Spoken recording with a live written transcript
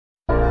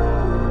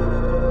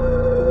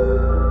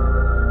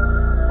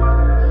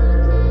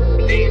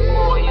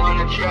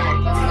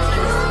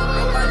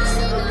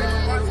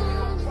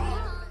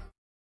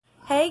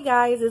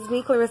guys, it's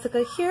me,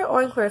 Clarissa here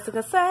on Clarissa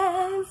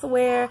Says,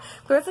 where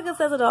Clarissa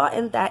says it all,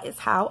 and that is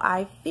how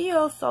I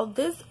feel. So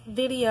this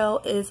video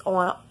is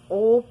on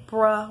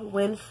Oprah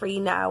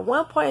Winfrey. Now, at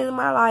one point in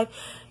my life,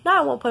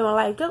 not at one point in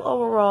my life, just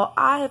overall,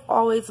 I have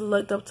always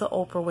looked up to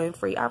Oprah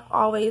Winfrey. I've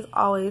always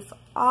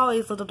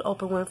looked up to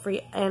Oprah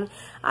Winfrey, and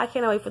I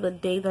cannot wait for the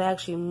day that I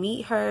actually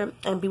meet her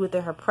and be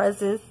within her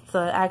presence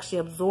to actually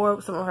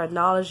absorb some of her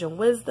knowledge and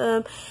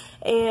wisdom.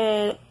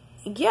 And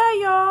yeah,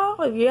 y'all,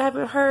 if you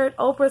haven't heard,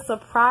 Oprah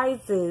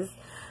surprises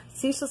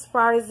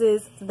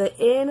the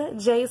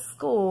NJ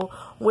school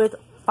with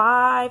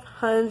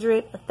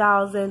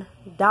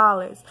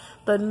 $500,000.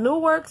 The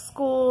Newark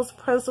School's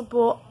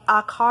principal,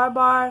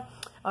 Akbar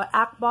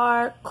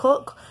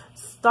Cook,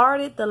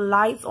 started the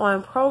Lights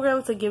On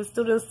program to give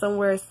students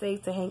somewhere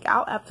safe to hang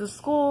out after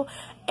school,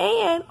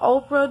 and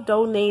Oprah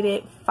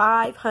donated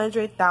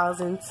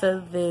 $500,000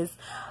 to this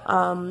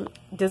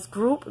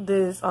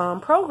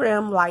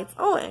program, Lights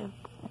On.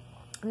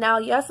 Now,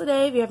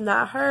 yesterday, if you have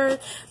not heard,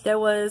 there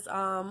was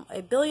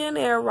a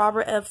billionaire,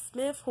 Robert F.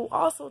 Smith, who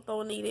also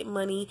donated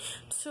money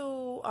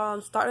to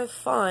start a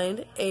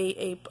fund,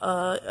 a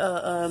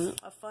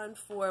fund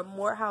for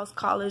Morehouse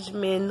College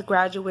men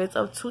graduates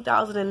of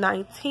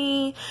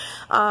 2019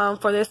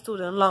 for their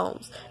student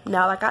loans.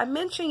 Now, like I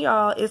mentioned,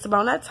 y'all, it's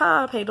around that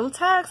time, pay them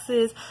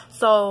taxes,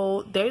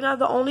 so they're not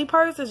the only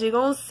persons you're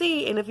going to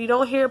see. And if you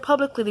don't hear it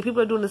publicly, the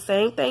people are doing the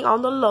same thing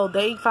on the low.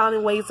 They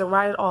finding ways to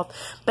write it off.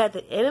 But at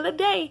the end of the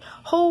day,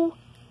 who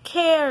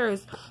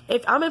cares?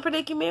 If I'm in a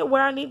predicament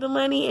where I need the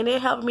money and they're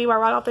helping me by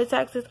writing off their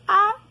taxes,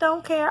 I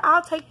don't care.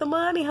 I'll take the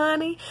money,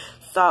 honey.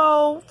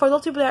 So for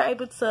those people that are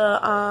able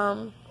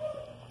to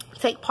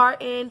take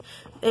part in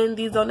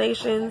these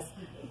donations,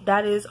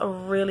 that is a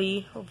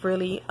really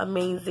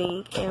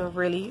amazing and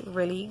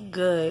really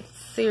good.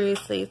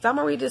 Seriously. So I'm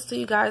gonna read this to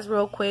you guys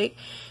real quick,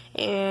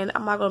 and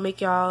I'm not gonna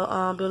make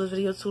y'all build this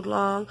video too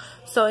long.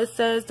 So it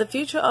says, the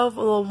future of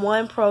the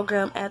One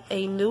program at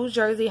a New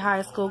Jersey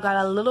high school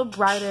got a little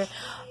brighter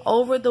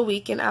over the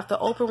weekend after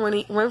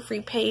Oprah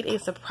Winfrey paid a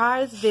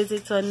surprise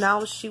visit to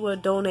announce she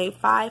would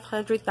donate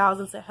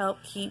 $500,000 to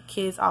help keep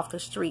kids off the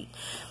street.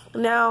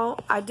 Now,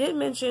 I did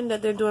mention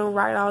that they're doing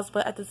write-offs,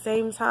 but at the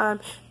same time,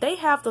 they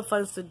have the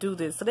funds to do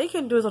this. So they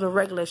can do this on the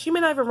regular. She may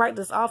not even write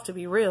this off, to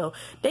be real.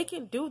 They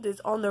can do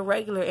this on the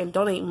regular and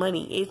donate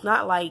money. It's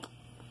not like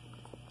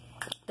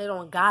they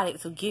don't got it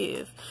to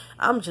give.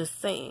 I'm just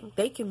saying,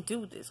 they can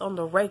do this on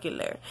the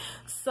regular.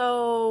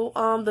 So,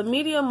 the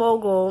media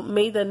mogul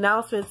made the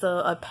announcement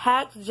to a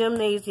packed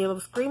gymnasium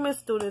of screaming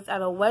students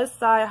at a West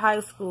Side high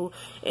school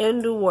in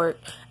Newark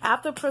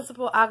after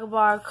Principal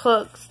Akbar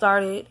Cook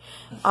started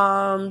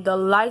the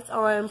Lights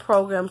On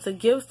program to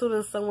give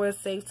students somewhere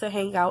safe to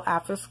hang out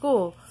after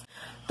school.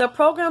 The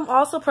program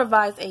also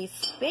provides a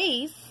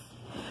space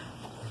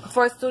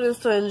for students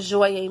to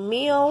enjoy a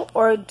meal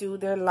or do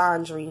their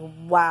laundry.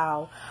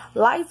 Wow.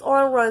 Lights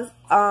On runs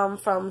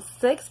from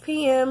 6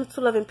 p.m.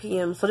 to 11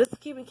 p.m. So this is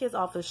keeping kids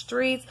off the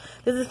streets.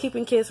 This is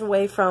keeping kids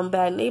away from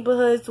bad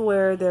neighborhoods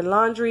where their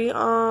laundry,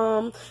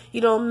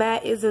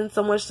 mat isn't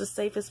so much the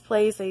safest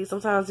place.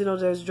 Sometimes,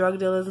 there's drug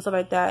dealers and stuff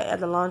like that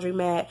at the laundry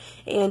mat,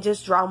 and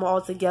just drama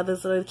altogether.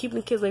 So they're keeping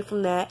the kids away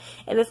from that.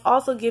 And it's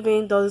also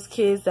giving those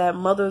kids that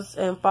mothers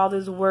and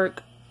fathers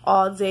work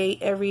all day,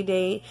 every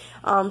day,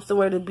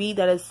 somewhere to be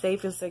that is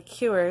safe and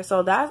secure.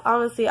 So that's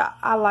honestly,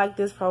 I like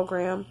this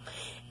program.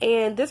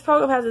 And this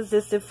program has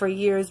existed for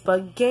years,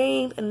 but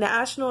gained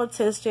national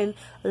attention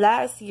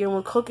last year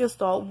when Cook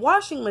installed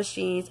washing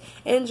machines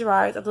and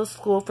dryers at the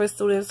school for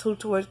students who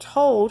were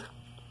told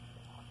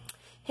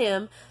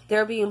him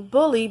they're being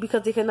bullied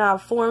because they cannot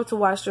afford to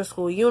wash their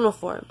school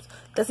uniforms.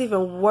 That's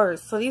even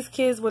worse. So these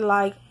kids were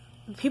like,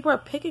 people are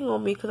picking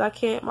on me because I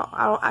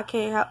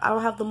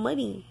don't have the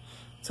money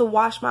to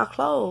wash my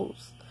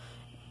clothes.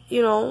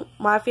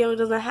 My family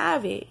doesn't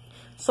have it.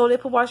 So they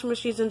put washing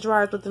machines and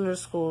dryers within their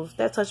schools.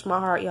 That touched my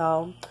heart,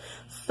 y'all.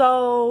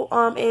 So,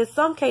 in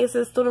some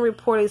cases, students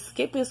reported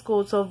skipping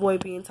school to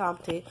avoid being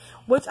taunted,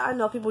 which I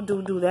know people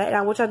do that,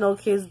 and which I know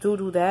kids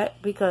do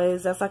that,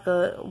 because that's like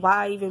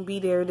why even be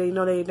there? They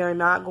know they're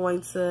not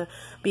going to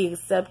be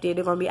accepted.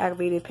 They're going to be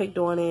aggravated, picked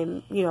on,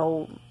 and,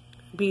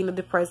 be in a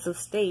depressive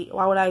state.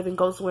 Why would I even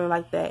go somewhere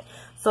like that?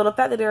 So the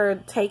fact that they're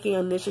taking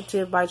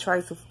initiative by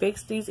trying to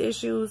fix these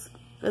issues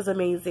is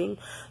amazing.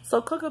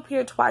 So Cook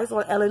appeared twice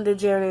on Ellen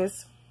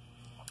DeGeneres'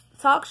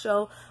 talk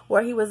show,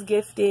 where he was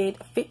gifted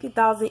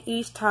 $50,000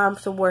 each time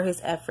toward his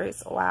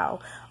efforts. Wow.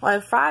 On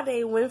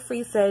Friday,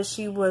 Winfrey said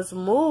she was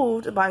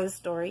moved by his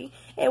story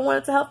and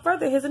wanted to help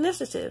further his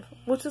initiative,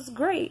 which is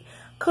great.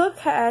 Cook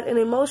had an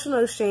emotional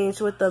exchange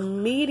with the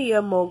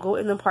media mogul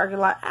in the parking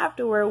lot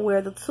afterward,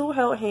 where the two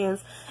held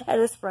hands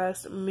and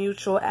expressed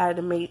mutual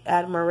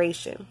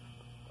admiration.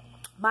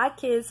 My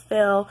kids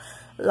feel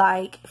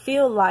like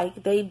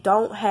they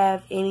don't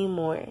have any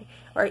more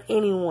or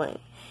anyone.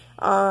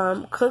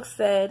 Cook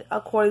said,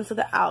 according to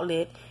the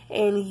outlet,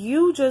 and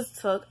you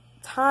just took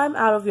time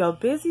out of your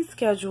busy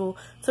schedule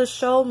to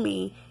show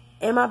me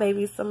and my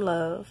baby some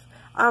love.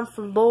 I'm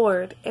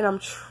floored and I'm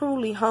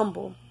truly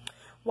humble.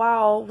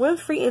 while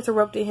Winfrey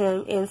interrupted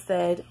him and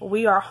said,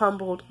 "We are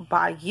humbled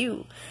by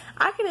you."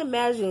 I can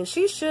imagine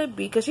she should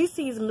be, because she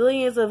sees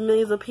millions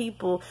of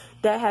people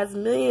that has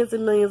millions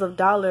and millions of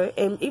dollars,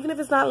 and even if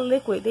it's not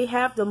liquid, they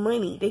have the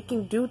money. They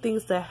can do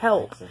things to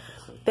help.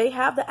 They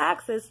have the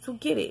access to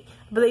get it,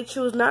 but they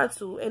choose not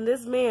to. And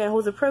this man,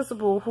 who's a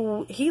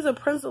principal, he's a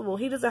principal.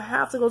 He doesn't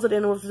have to go to the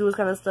internet to do this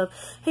kind of stuff.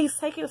 He's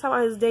taking time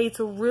out of his day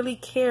to really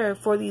care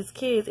for these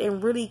kids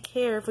and really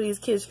care for these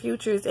kids'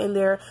 futures and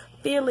their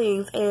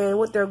feelings and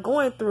what they're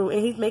going through,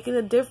 and he's making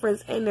a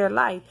difference in their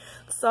life.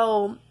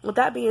 So with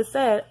that being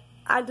said,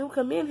 I do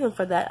commend him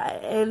for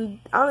that. And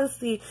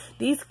honestly,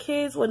 these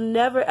kids will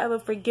never ever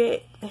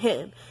forget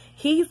him.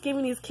 He's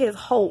giving these kids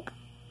hope,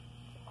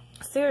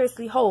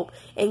 seriously hope,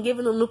 and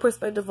giving them new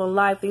perspective on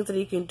life, things that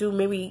they can do,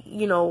 maybe,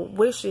 you know,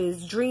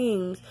 wishes,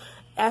 dreams,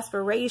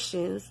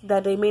 aspirations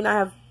that they may not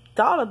have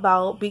thought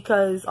about,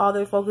 because all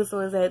they're focused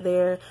on is that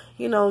they're,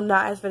 you know,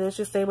 not as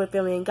financially stable with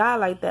family and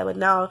God like that. But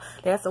now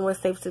they have somewhere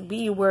safe to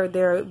be, where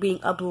they're being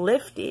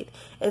uplifted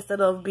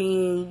instead of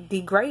being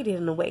degraded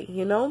in a way,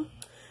 you know.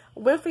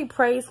 Winfrey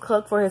praised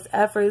Cook for his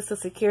efforts to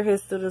secure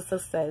his students'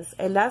 success.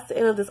 And that's the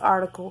end of this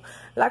article.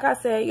 Like I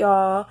said,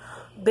 y'all,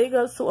 big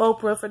ups to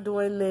Oprah for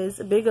doing this.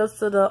 Big ups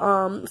to the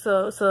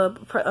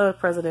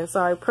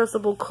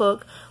Principal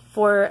Cook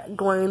for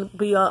going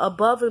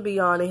above and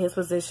beyond in his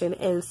position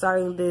and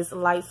starting this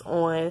Lights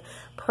On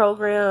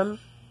program.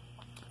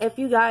 If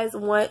you guys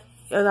want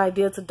an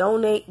idea to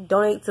donate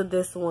to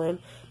this one.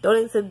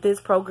 Donate to this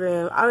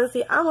program.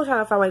 Honestly, I'm trying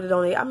to find a way to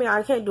donate. I mean,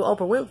 I can't do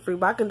Oprah Winfrey,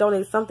 but I can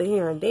donate something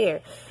here and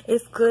there.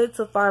 It's good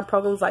to find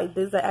programs like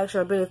this that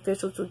actually are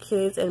beneficial to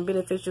kids and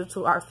beneficial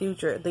to our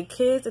future. The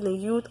kids and the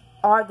youth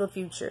are the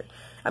future.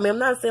 I mean, I'm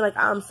not saying like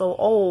I'm so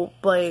old,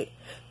 but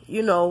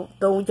you know,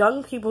 the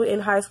young people in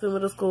high school,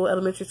 middle school,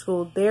 elementary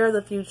school, they're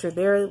the future.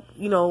 They're,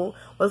 you know,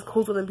 who's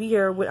going to be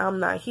here when I'm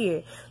not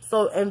here.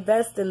 So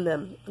invest in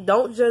them.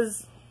 Don't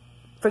just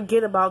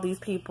forget about these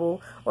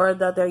people or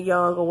that they're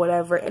young or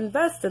whatever.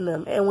 Invest in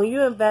them. And when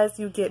you invest,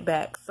 you get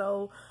back.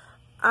 So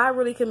I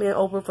really commend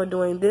Oprah for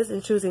doing this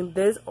and choosing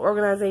this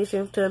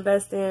organization to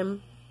invest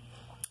in.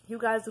 You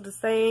guys do the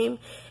same,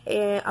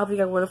 and I hope you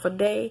guys have a wonderful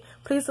day.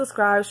 Please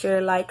subscribe, share,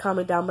 like,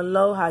 comment down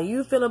below how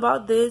you feel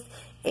about this,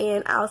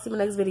 and I'll see you in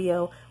the next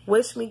video.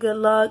 Wish me good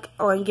luck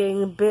on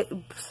getting bit.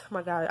 Oh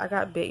my God, I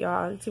got bit,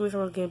 y'all. See me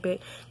someone's getting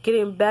bit.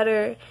 Getting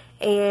better,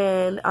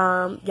 and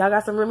y'all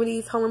got some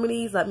remedies, home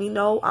remedies, let me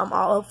know. I'm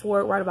all up for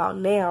it right about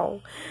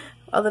now.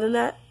 Other than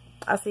that,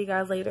 I'll see you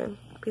guys later.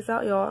 Peace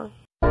out, y'all.